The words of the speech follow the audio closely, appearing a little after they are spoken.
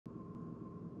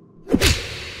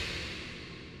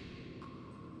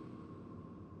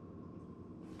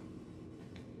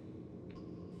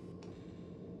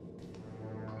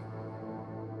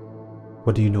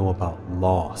What do you know about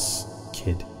loss,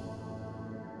 kid?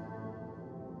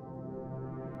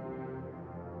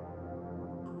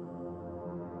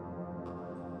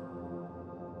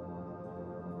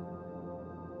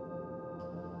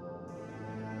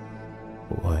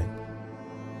 What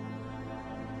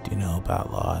do you know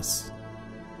about loss?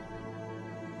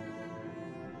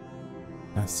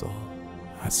 Not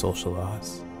social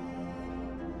loss.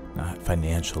 Not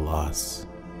financial loss.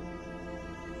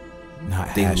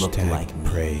 Not They look hashtag like me.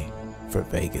 pray for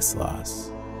Vegas loss.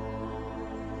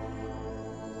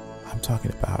 I'm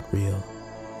talking about real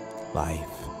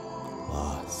life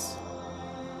loss.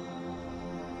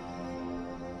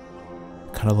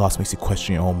 The kind of loss makes you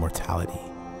question your own mortality.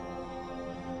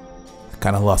 The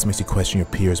kind of loss makes you question your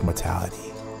peers'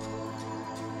 mortality.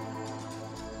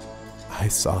 I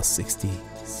saw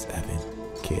 67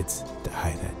 kids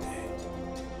die that day.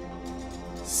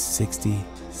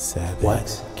 67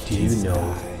 What do you kids know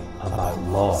die. about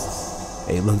loss?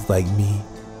 They look like me.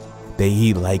 They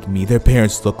eat like me. Their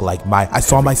parents look like mine. I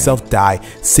saw myself die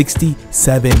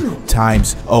 67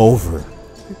 times over.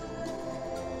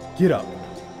 Get up.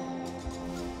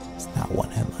 There's not one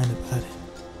headline about it.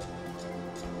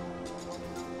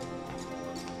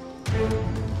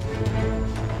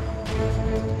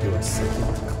 You're a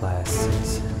second-class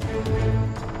citizen.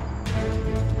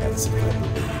 That's if I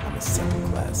believe I'm a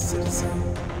second-class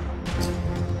citizen.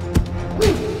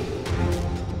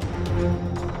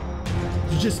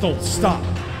 You just don't stop.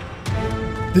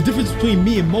 The difference between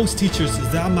me and most teachers is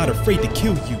that I'm not afraid to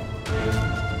kill you.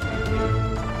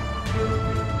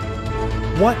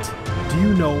 What do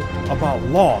you know about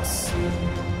loss,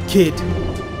 kid?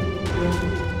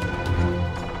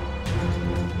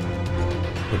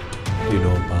 What do you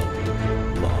know about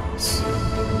loss?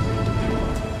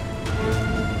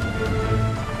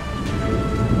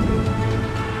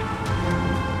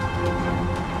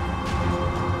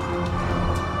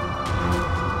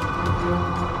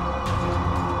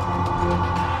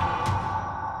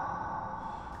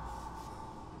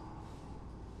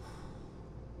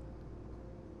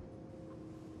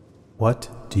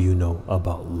 What do you know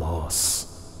about loss?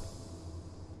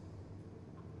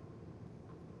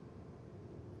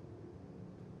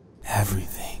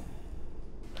 Everything.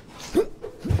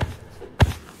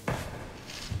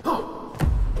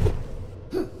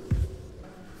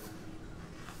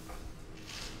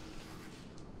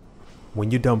 When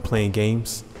you're done playing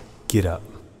games, get up.